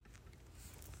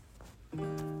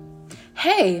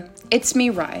Hey, it's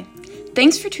me, Rye.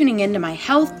 Thanks for tuning in to my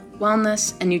health,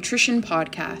 wellness, and nutrition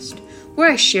podcast, where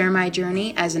I share my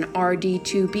journey as an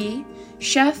RD2B,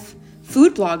 chef,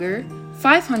 food blogger,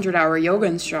 500-hour yoga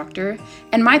instructor,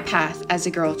 and my path as a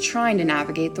girl trying to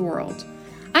navigate the world.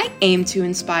 I aim to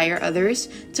inspire others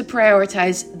to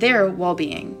prioritize their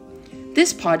well-being.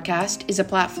 This podcast is a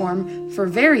platform for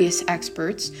various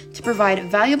experts to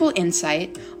provide valuable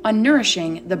insight on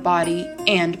nourishing the body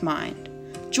and mind.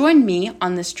 Join me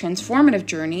on this transformative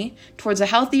journey towards a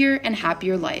healthier and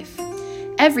happier life.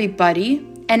 Everybody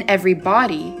and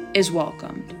everybody is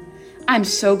welcomed. I'm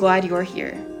so glad you're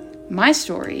here. My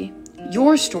story,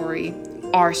 your story,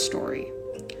 our story.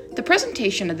 The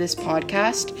presentation of this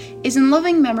podcast is in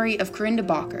loving memory of Corinda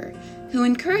Bacher, who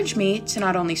encouraged me to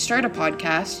not only start a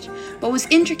podcast, but was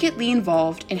intricately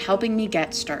involved in helping me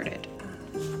get started.